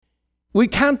We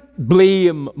can't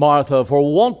blame Martha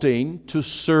for wanting to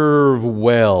serve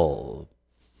well.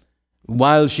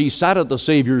 While she sat at the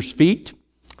Savior's feet,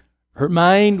 her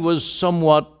mind was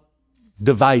somewhat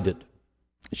divided.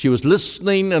 She was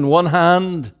listening in one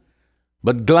hand,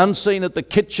 but glancing at the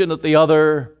kitchen at the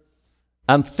other,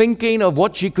 and thinking of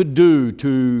what she could do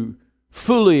to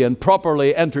fully and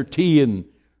properly entertain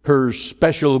her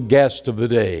special guest of the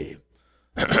day.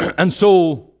 And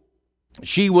so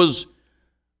she was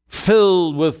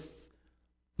filled with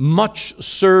much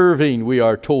serving, we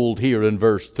are told here in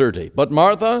verse 30. But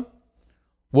Martha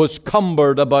was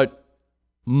cumbered about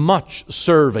much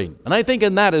serving. And I think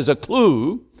in that is a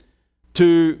clue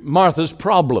to Martha's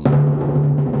problem.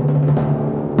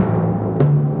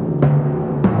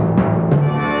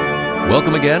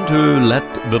 Welcome again to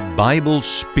Let the Bible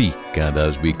Speak. And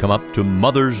as we come up to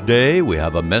Mother's Day, we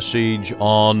have a message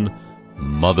on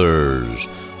mothers.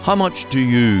 How much do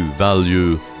you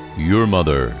value your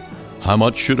mother? How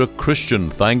much should a Christian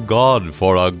thank God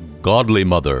for a godly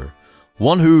mother?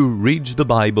 One who reads the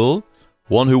Bible,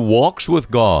 one who walks with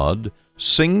God,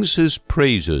 sings His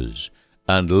praises,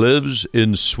 and lives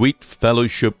in sweet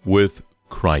fellowship with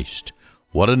Christ.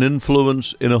 What an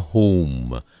influence in a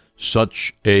home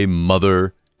such a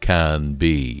mother can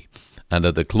be. And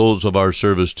at the close of our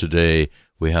service today,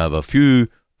 we have a few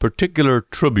particular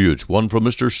tributes, one from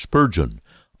Mr. Spurgeon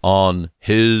on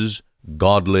his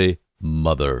godly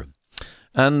mother.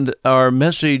 And our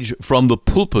message from the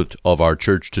pulpit of our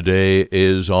church today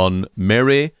is on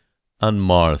Mary and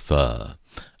Martha.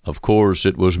 Of course,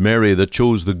 it was Mary that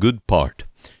chose the good part.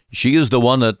 She is the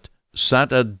one that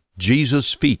sat at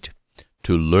Jesus' feet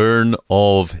to learn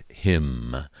of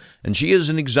Him. And she is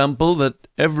an example that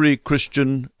every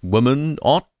Christian woman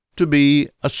ought to be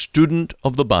a student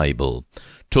of the Bible,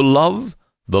 to love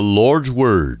the Lord's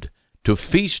Word, to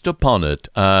feast upon it,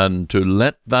 and to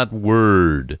let that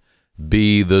Word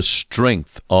be the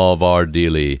strength of our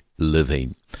daily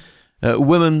living.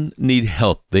 Women need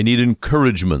help, they need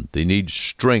encouragement, they need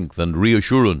strength and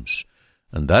reassurance,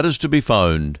 and that is to be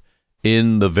found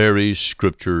in the very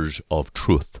Scriptures of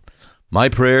truth. My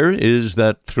prayer is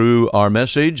that through our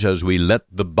message, as we let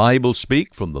the Bible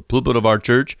speak from the pulpit of our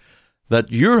church,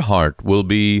 that your heart will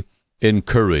be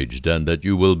encouraged and that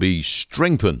you will be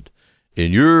strengthened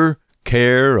in your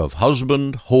care of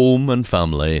husband, home, and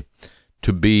family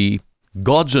to be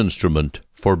God's instrument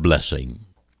for blessing.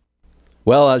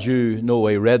 Well, as you know,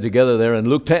 we read together there in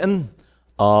Luke 10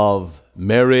 of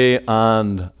Mary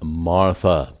and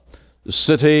Martha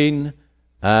sitting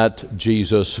at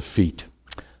Jesus' feet.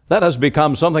 That has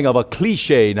become something of a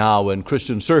cliche now in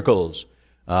Christian circles.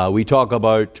 We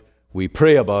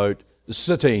pray about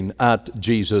sitting at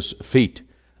Jesus' feet,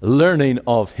 learning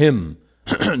of Him.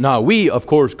 Now, we, of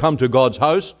course, come to God's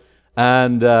house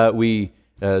and we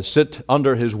sit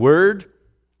under His Word.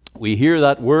 We hear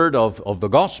that word of the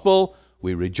gospel.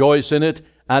 We rejoice in it.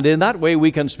 And in that way,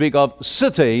 we can speak of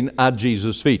sitting at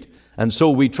Jesus' feet. And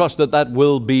so we trust that that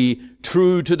will be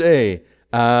true today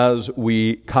as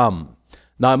we come.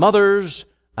 Now, mothers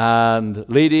and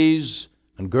ladies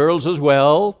and girls as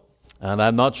well, and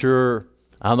I'm not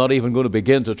even going to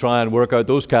begin to try and work out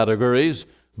those categories,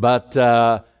 but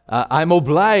I'm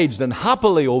obliged and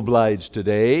happily obliged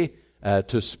today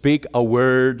to speak a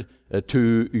word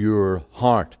to your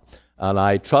heart. And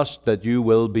I trust that you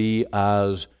will be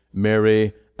as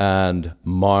Mary and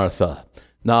Martha.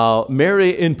 Now,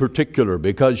 Mary in particular,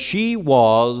 because she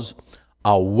was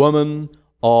a woman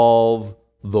of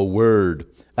the Word.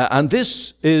 And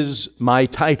this is my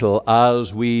title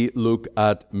as we look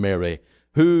at Mary,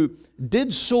 who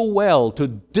did so well to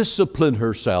discipline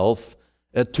herself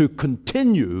to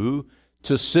continue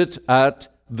to sit at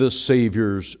the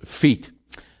Savior's feet.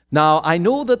 Now, I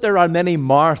know that there are many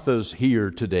Marthas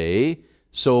here today,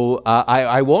 so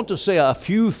I want to say a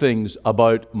few things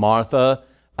about Martha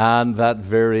and that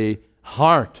very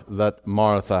heart that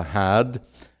Martha had,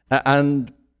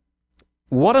 and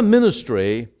what a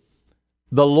ministry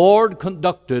the Lord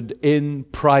conducted in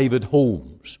private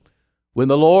homes. When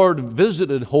the Lord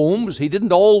visited homes, He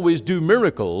didn't always do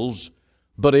miracles,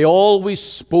 but He always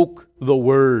spoke the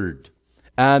Word,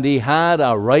 and He had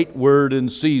a right word in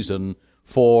season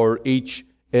for each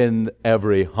and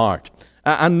every heart.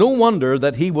 And no wonder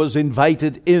that He was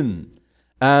invited in,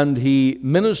 and He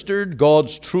ministered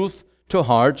God's truth to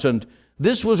hearts, and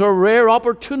this was a rare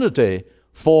opportunity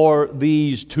for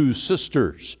these two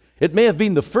sisters. It may have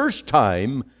been the first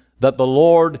time that the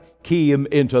Lord came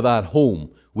into that home.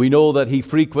 We know that He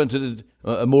frequented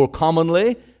it more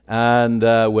commonly, and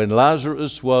when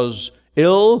Lazarus was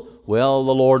ill, well,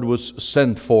 the Lord was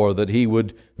sent for that He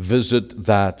would visit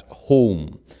that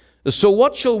home. So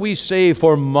what shall we say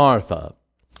for Martha,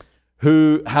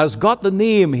 who has got the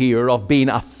name here of being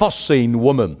a fussing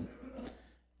woman?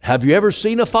 Have you ever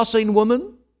seen a fussing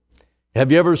woman?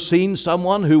 Have you ever seen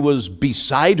someone who was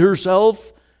beside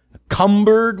herself,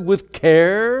 cumbered with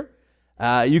care?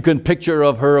 You can picture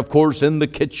of her, of course, in the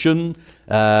kitchen.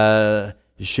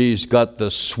 She's got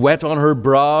the sweat on her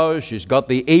brow. She's got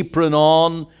the apron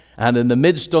on. And in the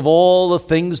midst of all the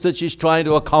things that she's trying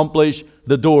to accomplish,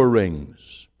 the door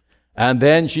rings. And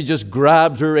then she just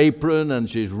grabs her apron and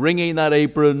she's wringing that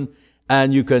apron.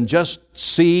 And you can just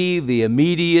see the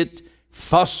immediate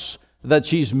fuss that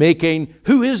she's making.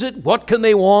 Who is it? What can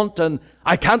they want? And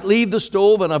I can't leave the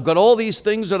stove, and I've got all these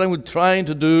things that I'm trying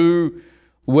to do.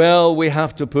 Well, we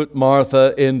have to put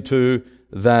Martha into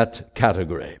that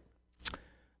category.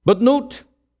 But note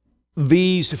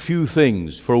these few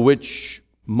things for which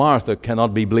Martha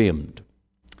cannot be blamed.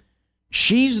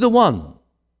 She's the one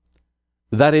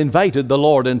that invited the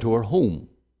Lord into her home.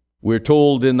 We're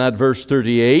told in that verse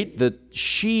 38 that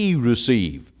she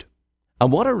received.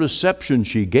 And what a reception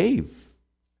she gave.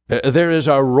 There is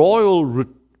a royal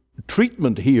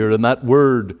treatment here in that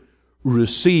word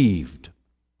received.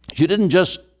 She didn't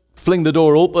just fling the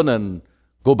door open and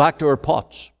go back to her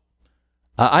pots.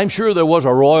 I'm sure there was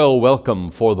a royal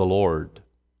welcome for the Lord.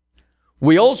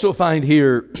 We also find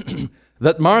here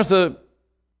that Martha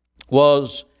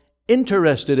was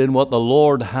interested in what the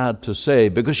Lord had to say,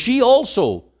 because she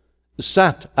also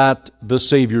sat at the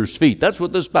Savior's feet. That's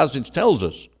what this passage tells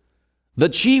us,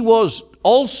 that she was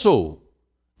also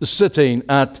sitting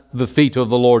at the feet of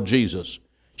the Lord Jesus.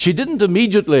 She didn't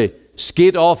immediately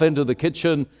skate off into the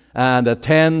kitchen and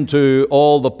attend to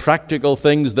all the practical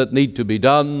things that need to be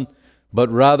done, but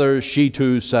rather she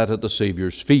too sat at the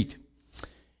Savior's feet.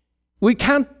 We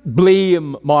can't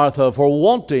blame Martha for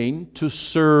wanting to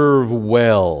serve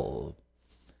well.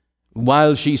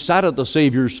 While she sat at the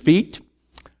Savior's feet,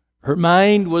 her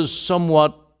mind was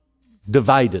somewhat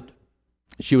divided.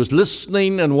 She was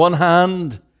listening in one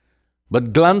hand,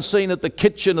 but glancing at the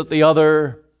kitchen at the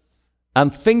other,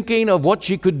 and thinking of what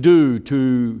she could do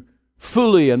to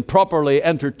fully and properly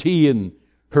entertain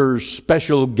her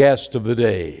special guest of the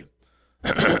day.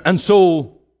 And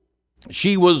so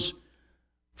she was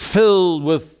filled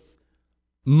with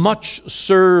much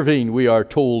serving, we are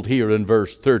told here in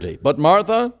verse 30. But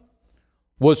Martha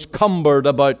was cumbered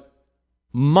about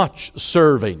much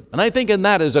serving. And I think in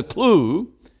that is a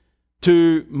clue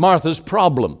to Martha's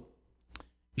problem.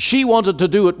 She wanted to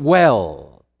do it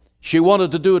well. She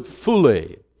wanted to do it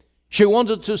fully. She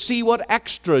wanted to see what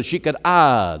extra she could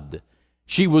add.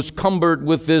 She was cumbered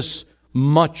with this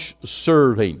much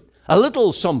serving. A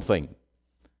little something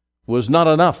was not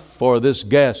enough for this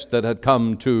guest that had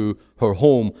come to her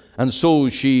home, and so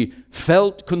she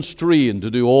felt constrained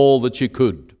to do all that she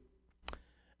could.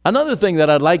 Another thing that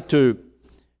I'd like to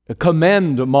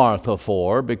commend Martha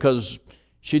for, because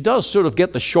she does sort of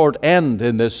get the short end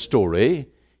in this story.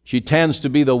 She tends to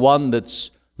be the one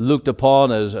that's looked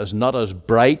upon as not as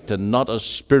bright and not as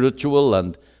spiritual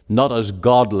and not as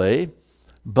godly.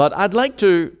 But I'd like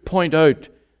to point out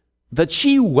that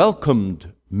she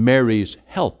welcomed Mary's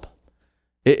help.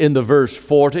 In the verse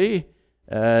 40,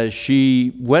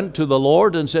 she went to the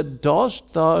Lord and said,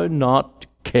 "Dost thou not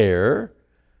care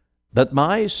that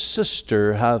my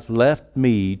sister hath left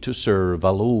me to serve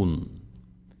alone?"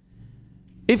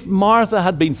 If Martha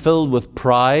had been filled with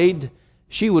pride,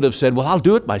 she would have said, "Well, I'll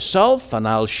do it myself, and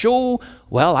I'll show,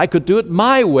 well, I could do it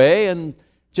my way and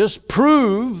just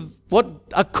prove what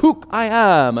a cook I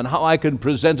am and how I can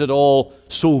present it all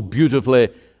so beautifully.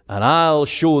 And I'll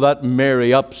show that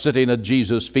Mary up sitting at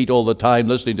Jesus' feet all the time,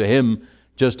 listening to him,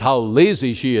 just how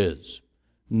lazy she is."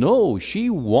 No, she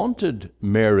wanted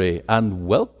Mary and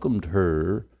welcomed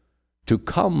her to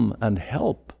come and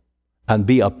help and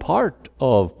be a part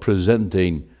of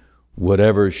presenting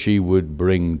whatever she would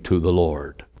bring to the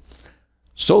Lord.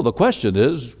 So the question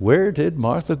is, where did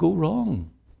Martha go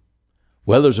wrong?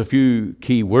 Well, there's a few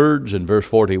key words in verse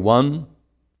 41.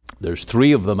 There's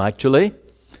three of them, actually.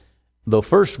 The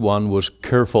first one was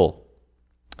careful,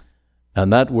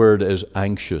 and that word is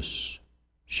anxious.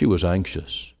 She was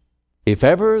anxious. If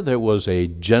ever there was a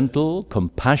gentle,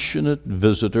 compassionate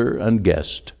visitor and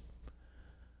guest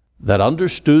that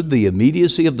understood the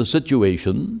immediacy of the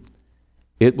situation,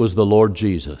 it was the Lord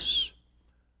Jesus.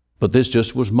 But this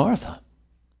just was Martha.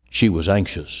 She was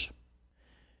anxious.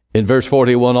 In verse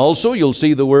 41 also, you'll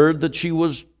see the word that she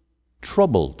was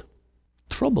troubled.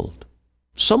 Troubled.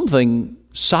 Something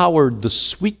soured the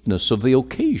sweetness of the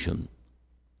occasion.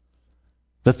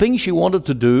 The thing she wanted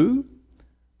to do,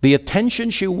 the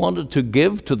attention she wanted to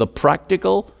give to the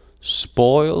practical,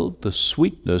 spoiled the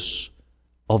sweetness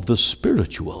of the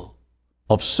spiritual,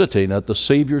 of sitting at the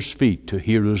Savior's feet to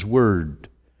hear His word.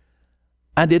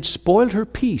 And it spoiled her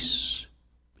peace.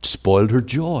 It spoiled her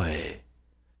joy.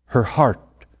 Her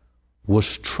heart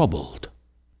was troubled.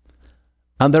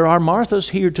 And there are Marthas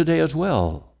here today as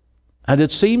well. And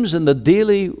it seems in the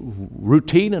daily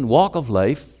routine and walk of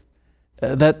life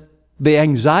that the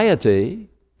anxiety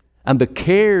and the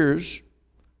cares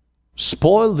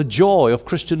spoil the joy of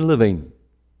Christian living.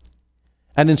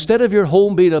 And instead of your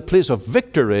home being a place of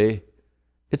victory,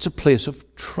 it's a place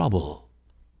of trouble.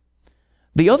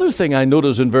 The other thing I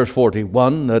notice in verse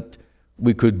 41 that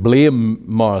we could blame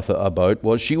Martha about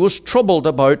was she was troubled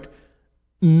about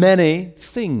many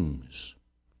things.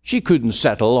 She couldn't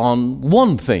settle on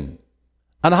one thing.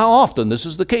 And how often this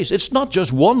is the case. It's not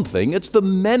just one thing, it's the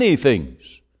many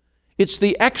things. It's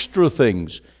the extra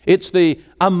things. It's the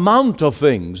amount of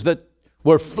things that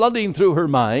were flooding through her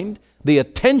mind, the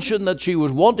attention that she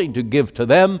was wanting to give to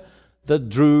them that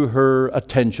drew her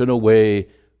attention away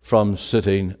from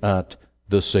sitting at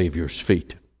the Savior's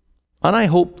feet. And I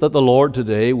hope that the Lord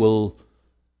today will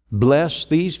bless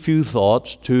these few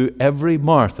thoughts to every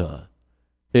Martha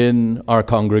in our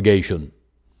congregation.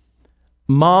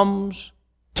 Moms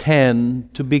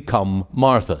tend to become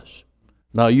Marthas.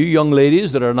 Now, you young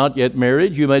ladies that are not yet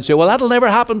married, you might say, well, that'll never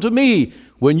happen to me.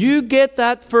 When you get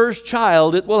that first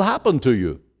child, it will happen to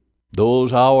you.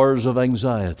 Those hours of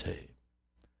anxiety,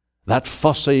 that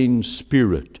fussing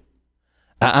spirit,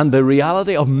 and the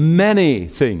reality of many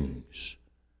things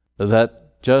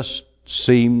that just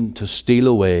seem to steal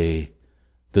away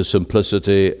the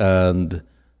simplicity and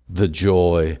the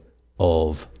joy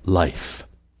of life.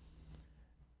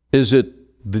 Is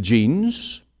it the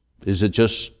genes? Is it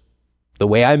just the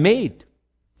way I'm made?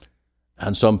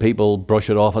 And some people brush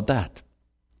it off at that.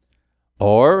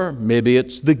 Or maybe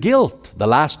it's the guilt. The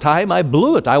last time I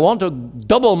blew it. I want to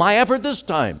double my effort this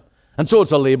time. And so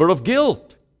it's a labor of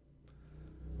guilt.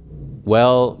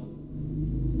 Well,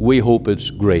 we hope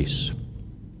it's grace.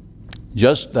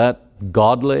 Just that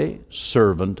godly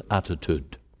servant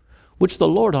attitude, which the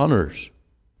Lord honors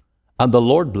and the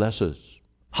Lord blesses.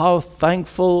 How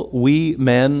thankful we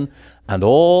men and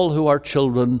all who are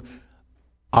children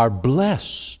are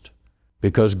blessed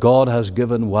because God has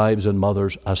given wives and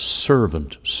mothers a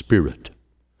servant spirit,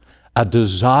 a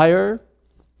desire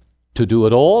to do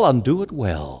it all and do it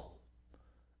well.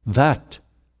 That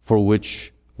for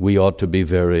which we ought to be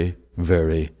very,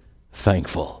 very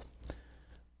thankful.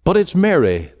 But it's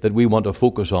Mary that we want to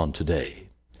focus on today.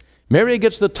 Mary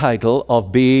gets the title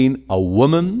of being a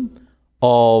woman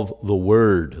of the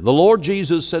Word. The Lord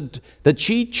Jesus said that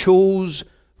she chose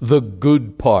the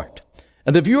good part.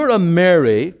 And if you're a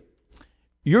Mary,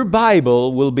 your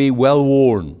Bible will be well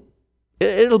worn.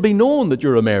 It'll be known that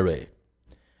you're a Mary.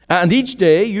 And each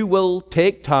day you will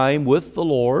take time with the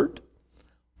Lord,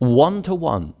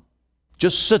 one-to-one,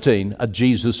 just sitting at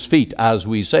Jesus' feet, as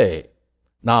we say.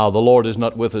 Now, the Lord is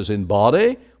not with us in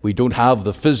body. We don't have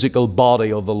the physical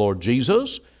body of the Lord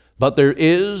Jesus, but there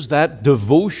is that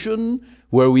devotion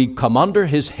where we come under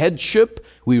His headship.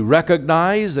 We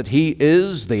recognize that He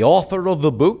is the author of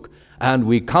the book, and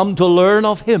we come to learn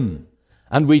of Him.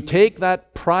 And we take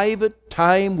that private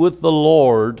time with the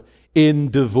Lord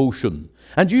in devotion.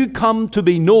 And you come to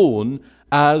be known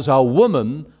as a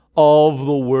woman of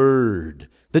the Word.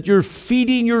 That you're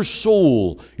feeding your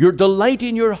soul, you're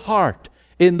delighting your heart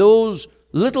in those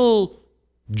little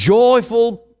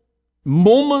joyful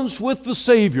moments with the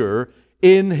Savior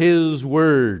in His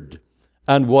Word.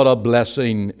 And what a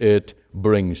blessing it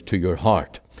brings to your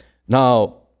heart.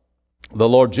 Now, the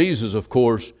Lord Jesus, of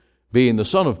course, being the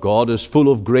Son of God, is full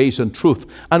of grace and truth.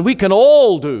 And we can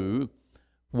all do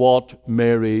what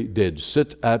Mary did,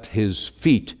 sit at His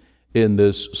feet in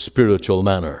this spiritual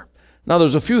manner. Now,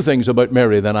 there's a few things about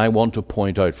Mary that I want to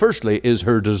point out. Firstly, is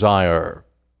her desire.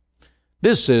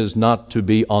 This is not to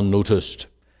be unnoticed.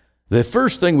 The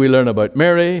first thing we learn about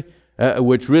Mary,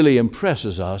 which really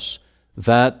impresses us,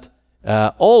 that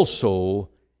also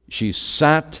she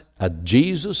sat at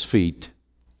Jesus' feet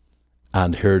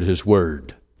and heard His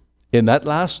word. If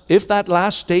that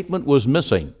last statement was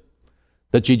missing,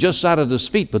 that she just sat at His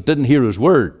feet but didn't hear His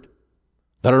word,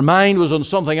 that her mind was on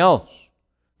something else,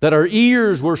 that her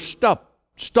ears were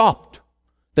stopped,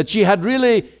 that she had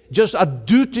really just a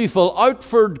dutiful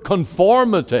outward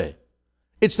conformity.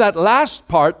 It's that last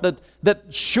part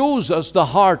that shows us the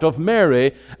heart of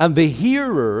Mary and the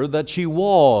hearer that she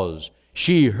was.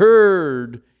 She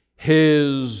heard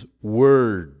His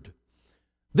word.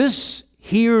 This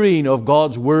hearing of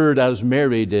God's word, as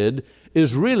Mary did,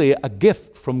 is really a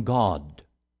gift from God.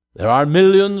 There are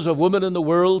millions of women in the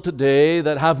world today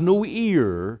that have no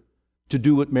ear to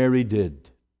do what Mary did.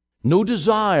 no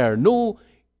desire,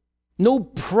 no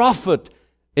profit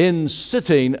in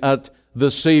sitting at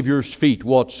the Savior's feet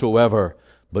whatsoever.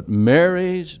 But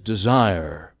Mary's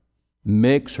desire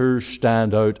makes her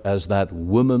stand out as that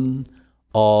woman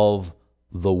of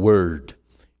the Word.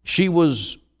 She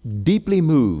was deeply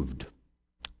moved,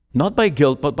 not by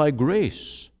guilt, but by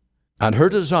grace. And her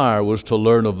desire was to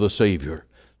learn of the Savior.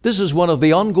 This is one of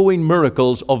the ongoing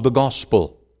miracles of the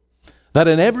gospel, that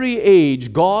in every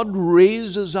age God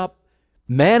raises up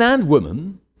men and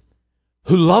women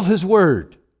who love His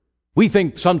Word. We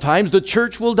think sometimes the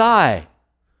church will die.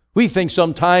 We think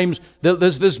sometimes that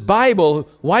there's this Bible,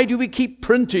 why do we keep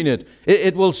printing it?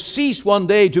 It will cease one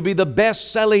day to be the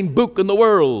best-selling book in the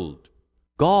world.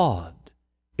 God,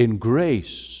 in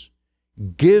grace,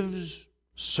 gives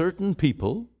certain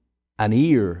people an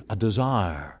ear, a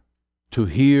desire to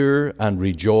hear and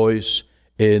rejoice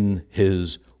in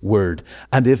His Word.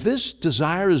 And if this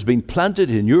desire has been planted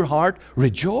in your heart,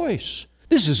 rejoice.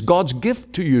 This is God's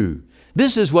gift to you.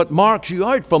 This is what marks you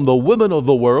out from the women of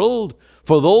the world,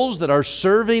 for those that are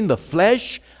serving the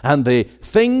flesh and the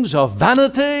things of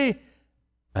vanity,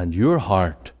 and your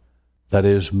heart that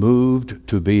is moved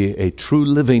to be a true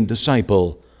living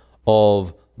disciple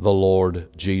of the Lord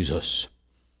Jesus.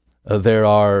 There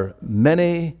are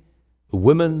many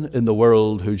women in the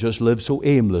world who just live so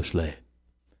aimlessly.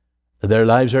 Their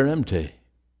lives are empty.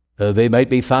 They might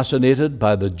be fascinated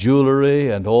by the jewelry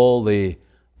and all the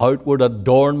outward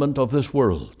adornment of this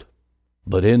world,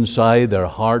 but inside their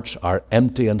hearts are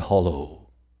empty and hollow.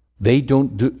 They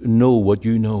don't know what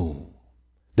you know.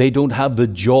 They don't have the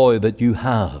joy that you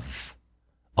have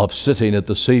of sitting at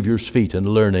the Savior's feet and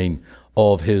learning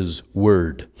of His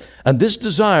Word. And this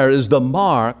desire is the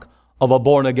mark of a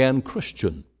born-again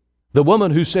Christian. The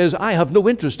woman who says, I have no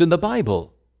interest in the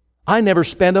Bible. I never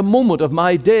spend a moment of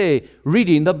my day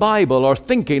reading the Bible or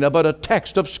thinking about a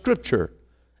text of Scripture.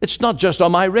 It's not just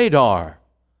on my radar.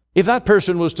 If that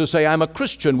person was to say, I'm a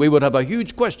Christian, we would have a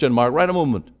huge question mark right a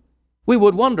moment. We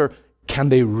would wonder, can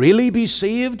they really be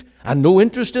saved and no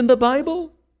interest in the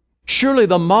Bible? Surely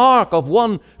the mark of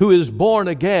one who is born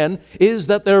again is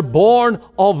that they're born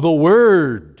of the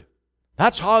Word.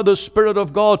 That's how the Spirit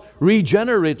of God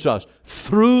regenerates us,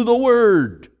 through the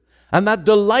Word. And that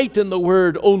delight in the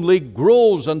Word only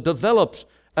grows and develops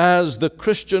as the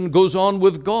Christian goes on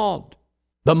with God.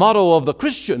 The motto of the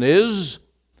Christian is,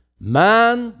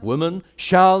 man, woman,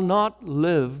 shall not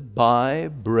live by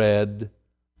bread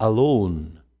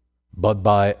alone, but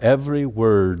by every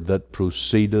word that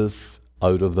proceedeth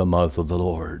out of the mouth of the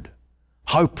Lord.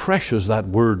 How precious that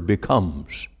word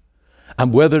becomes.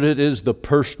 And whether it is the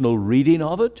personal reading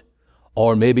of it,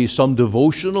 or maybe some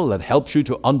devotional that helps you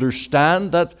to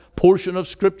understand that portion of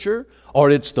Scripture, or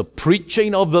it's the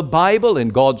preaching of the Bible in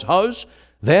God's house,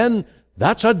 then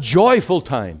that's a joyful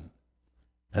time.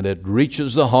 And it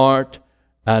reaches the heart,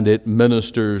 and it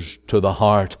ministers to the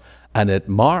heart, and it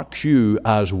marks you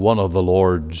as one of the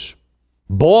Lord's,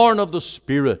 born of the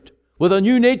Spirit, with a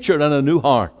new nature and a new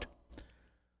heart.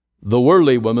 The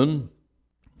worldly women,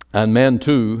 and men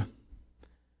too,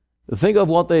 think of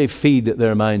what they feed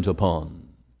their minds upon.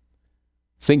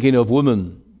 Thinking of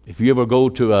women, if you ever go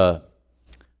to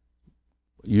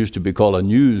used to be called a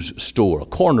news store, a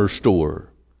corner store,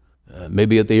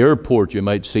 maybe at the airport you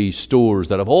might see stores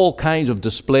that have all kinds of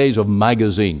displays of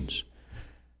magazines.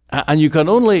 And you can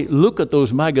only look at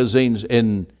those magazines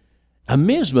in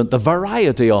amazement, the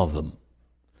variety of them,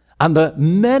 and the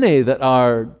many that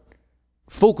are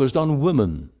focused on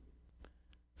women,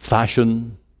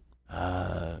 fashion,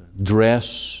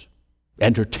 dress,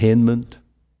 entertainment,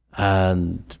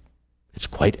 and it's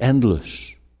quite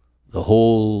endless. The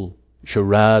whole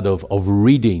charade of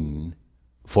reading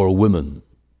for women.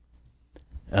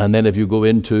 And then if you go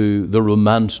into the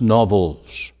romance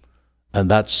novels and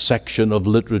that section of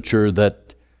literature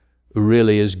that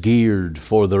really is geared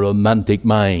for the romantic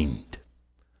mind,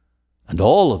 and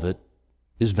all of it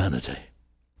is vanity.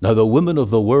 Now the women of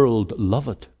the world love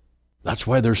it. That's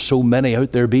why there's so many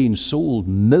out there being sold,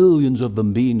 millions of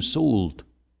them being sold.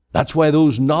 That's why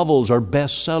those novels are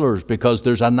bestsellers, because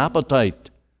there's an appetite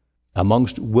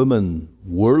amongst women,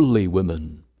 worldly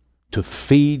women, to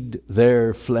feed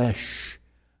their flesh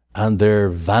and their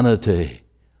vanity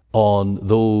on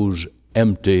those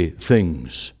empty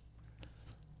things.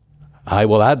 I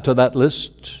will add to that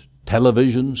list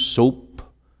television, soap,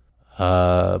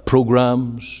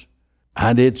 programs,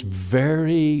 and it's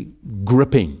very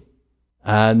gripping.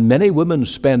 And many women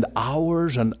spend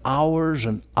hours and hours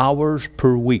and hours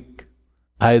per week,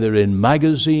 either in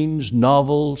magazines,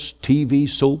 novels, TV,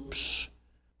 soaps,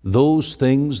 those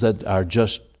things that are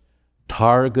just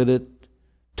targeted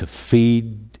to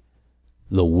feed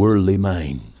the worldly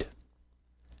mind.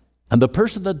 And the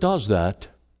person that does that,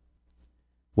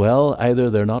 well, either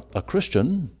they're not a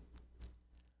Christian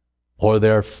or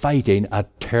they're fighting a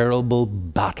terrible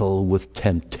battle with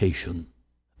temptation.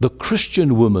 The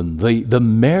Christian woman, the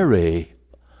Mary,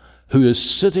 who is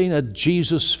sitting at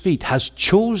Jesus' feet, has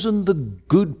chosen the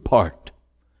good part,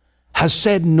 has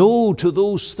said no to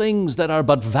those things that are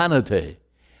but vanity,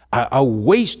 a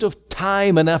waste of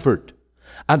time and effort,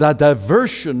 and a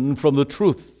diversion from the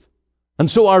truth. And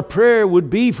so our prayer would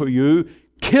be for you,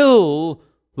 kill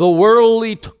the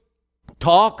worldly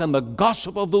talk and the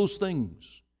gossip of those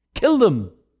things. Kill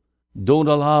them. Don't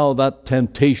allow that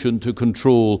temptation to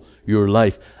control your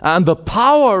life. And the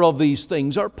power of these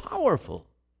things are powerful.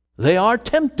 They are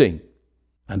tempting.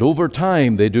 And over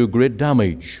time, they do great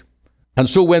damage. And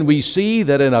so when we see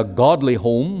that in a godly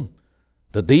home,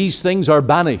 that these things are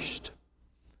banished,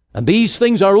 and these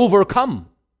things are overcome,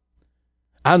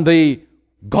 and the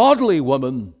godly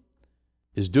woman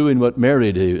is doing what Mary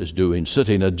is doing,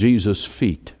 sitting at Jesus'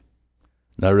 feet.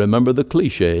 Now remember the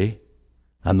cliche.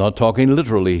 I'm not talking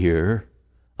literally here.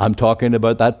 I'm talking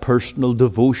about that personal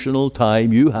devotional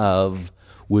time you have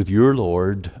with your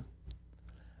Lord,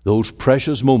 those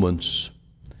precious moments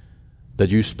that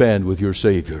you spend with your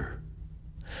Savior.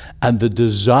 And the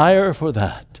desire for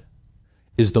that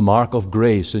is the mark of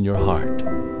grace in your heart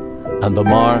and the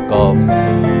mark of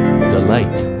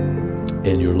delight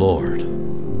in your Lord.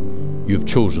 You've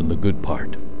chosen the good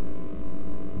part.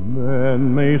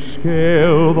 Men may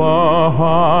scale the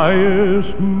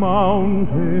highest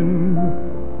mountain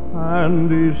and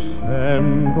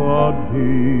descend the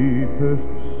deepest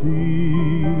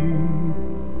sea,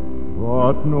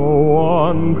 but no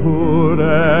one could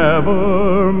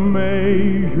ever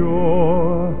measure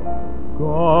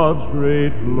God's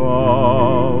great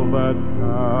love at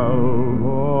Calvary.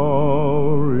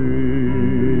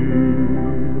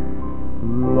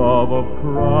 Love of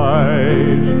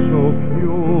Christ so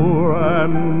pure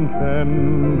and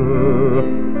tender,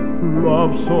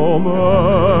 love so merciful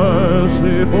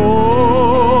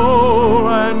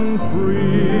and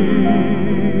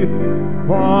free,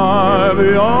 far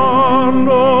beyond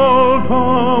all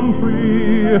comprehension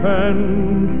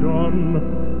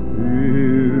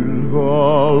is the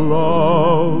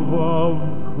love of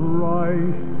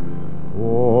Christ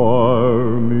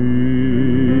for me.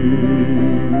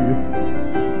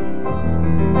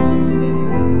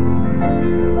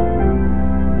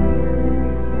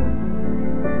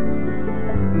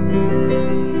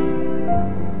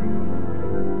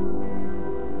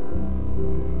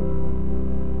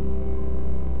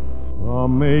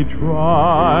 Some may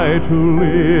try to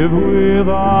live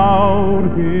without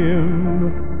Him,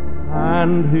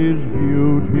 and His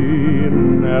beauty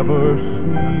never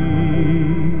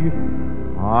see.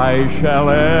 I shall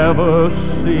ever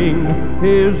sing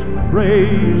His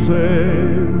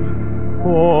praises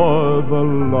for the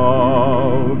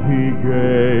love He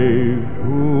gave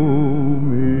to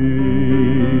me.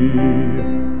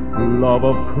 Love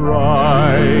of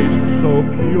Christ so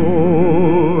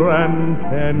pure and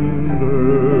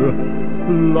tender,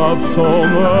 love so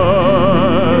merciful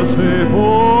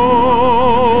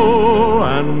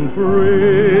and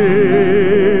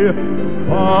free,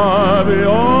 far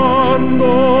beyond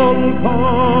all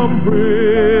comprehension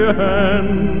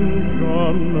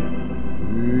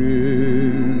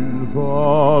is the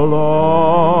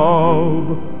love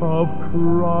of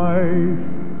Christ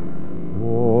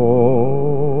for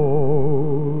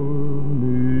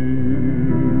me.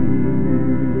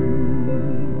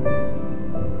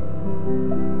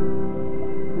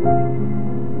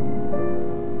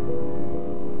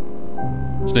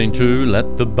 Listening to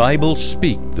Let the Bible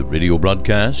Speak, the radio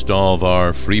broadcast of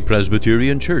our Free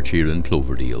Presbyterian Church here in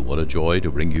Cloverdale. What a joy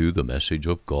to bring you the message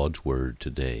of God's Word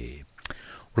today.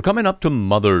 We're coming up to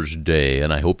Mother's Day,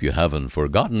 and I hope you haven't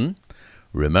forgotten.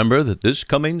 Remember that this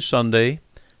coming Sunday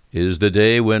is the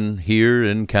day when here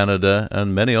in Canada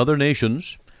and many other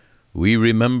nations we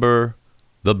remember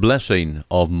the blessing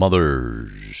of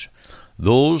mothers.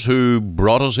 Those who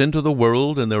brought us into the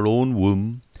world in their own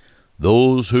womb,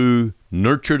 those who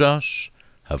nurtured us,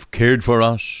 have cared for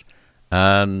us,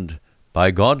 and by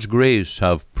God's grace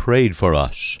have prayed for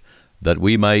us that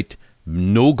we might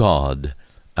know God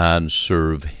and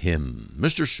serve Him.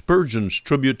 Mr. Spurgeon's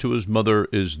tribute to his mother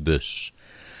is this: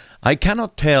 I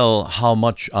cannot tell how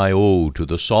much I owe to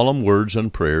the solemn words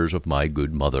and prayers of my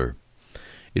good mother.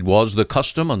 It was the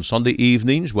custom on Sunday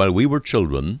evenings while we were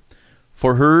children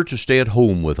for her to stay at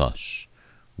home with us.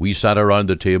 We sat around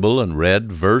the table and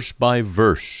read verse by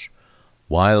verse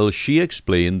while she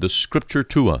explained the Scripture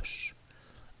to us.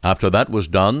 After that was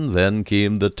done, then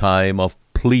came the time of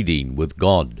pleading with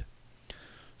God.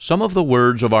 Some of the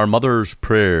words of our mother's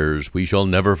prayers we shall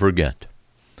never forget,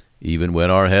 even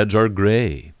when our heads are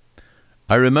gray.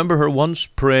 I remember her once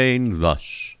praying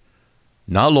thus,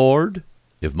 "Now, Lord,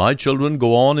 if my children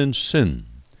go on in sin,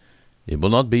 it will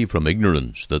not be from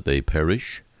ignorance that they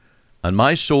perish, and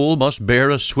my soul must bear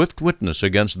a swift witness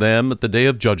against them at the day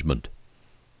of judgment,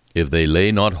 if they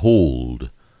lay not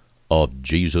hold of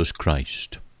Jesus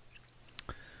Christ."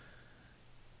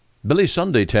 Billy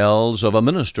Sunday tells of a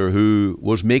minister who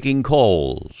was making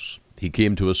calls. He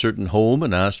came to a certain home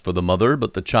and asked for the mother,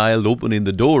 but the child opening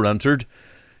the door answered,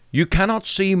 "You cannot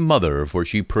see mother, for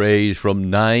she prays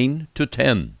from 9 to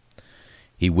 10.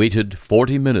 He waited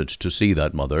 40 minutes to see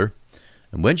that mother,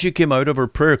 and when she came out of her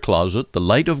prayer closet, the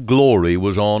light of glory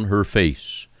was on her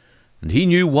face. And he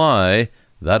knew why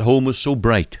that home was so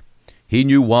bright. He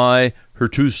knew why her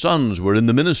 2 sons were in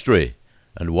the ministry,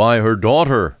 and why her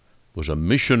daughter was a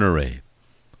missionary.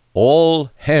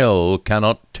 All hell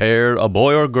cannot tear a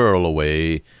boy or girl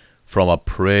away from a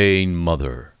praying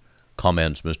mother,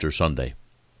 comments Mr. Sunday.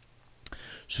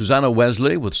 Susanna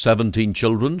Wesley, with 17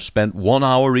 children, spent 1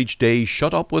 hour each day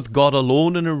shut up with God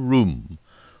alone in a room,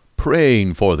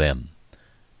 praying for them.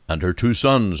 And her 2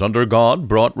 sons, under God,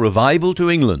 brought revival to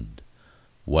England,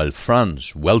 while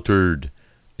France weltered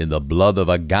in the blood of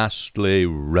a ghastly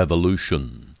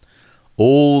revolution.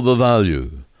 Oh, the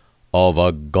value of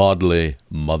a godly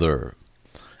mother.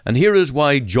 And here is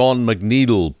why John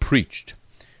McNeill preached.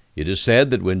 It is said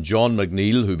that when John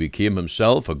McNeill, who became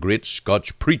himself a great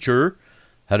Scotch preacher,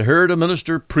 had heard a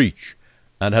minister preach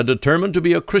and had determined to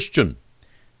be a Christian,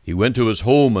 he went to his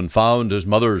home and found his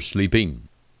mother sleeping.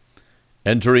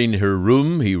 Entering her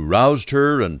room, he roused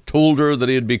her and told her that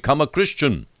he had become a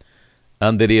Christian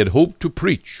and that he had hoped to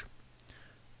preach.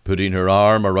 Putting her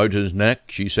arm around his neck,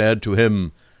 she said to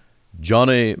him,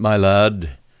 "Johnny, my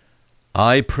lad,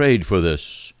 I prayed for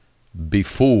this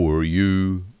before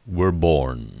you were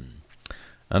born."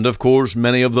 And of course,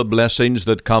 many of the blessings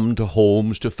that come to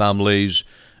homes, to families,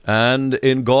 and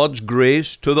in God's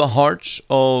grace to the hearts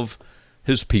of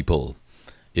His people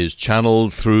is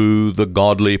channeled through the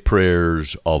godly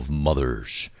prayers of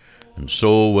mothers. And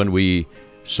so when we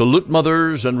salute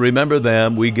mothers and remember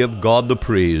them, we give God the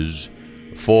praise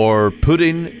for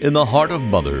putting in the heart of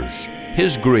mothers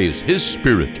His grace, His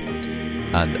Spirit,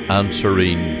 and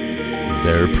answering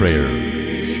their prayers.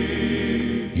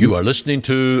 You are listening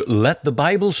to Let the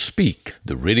Bible Speak,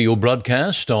 the radio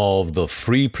broadcast of the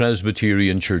Free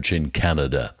Presbyterian Church in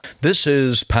Canada. This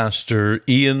is Pastor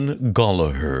Ian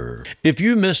Gollaher. If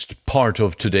you missed part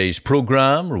of today's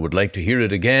program or would like to hear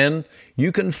it again,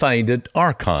 you can find it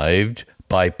archived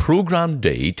by program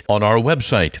date on our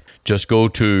website. Just go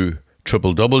to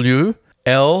www.ltbs.ca,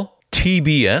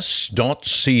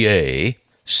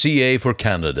 CA for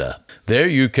Canada. There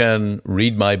you can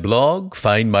read my blog,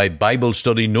 find my Bible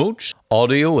study notes,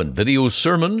 audio and video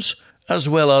sermons, as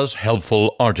well as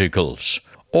helpful articles.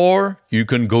 Or you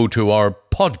can go to our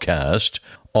podcast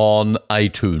on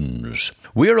iTunes.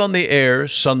 We're on the air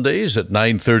Sundays at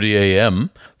 9:30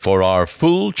 a.m. for our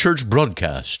full church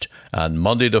broadcast, and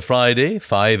Monday to Friday,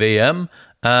 5 a.m.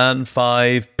 and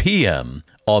 5 p.m.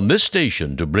 on this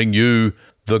station to bring you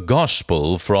the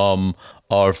gospel from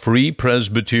our Free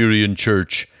Presbyterian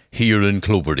Church here in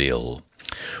Cloverdale.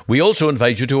 We also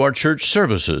invite you to our church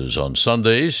services on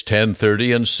Sundays,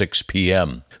 10:30 and 6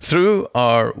 p.m. Through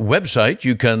our website,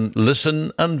 you can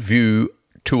listen and view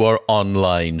to our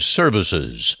online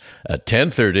services at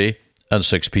 10:30 and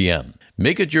 6 p.m.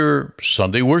 Make it your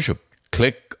Sunday worship.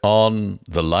 Click on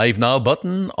the Live Now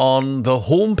button on the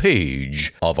home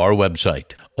page of our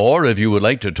website. Or if you would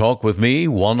like to talk with me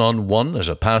one-on-one as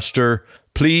a pastor,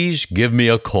 please give me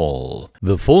a call.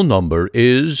 The phone number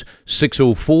is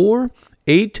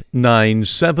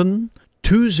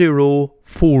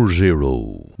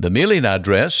 604-897-2040. The mailing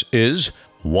address is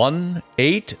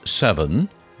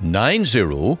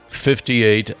 18790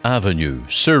 58th Avenue,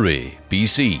 Surrey,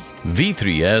 BC,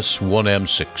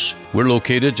 V3S1M6. We're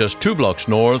located just 2 blocks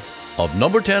north of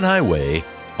number 10 Highway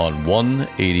on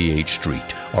 188th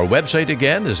Street. Our website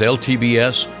again is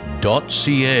ltbs.ca,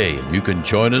 and you can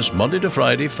join us Monday to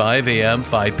Friday, 5 a.m.,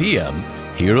 5 p.m.,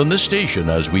 here on this station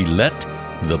as we let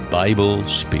the Bible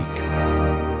speak.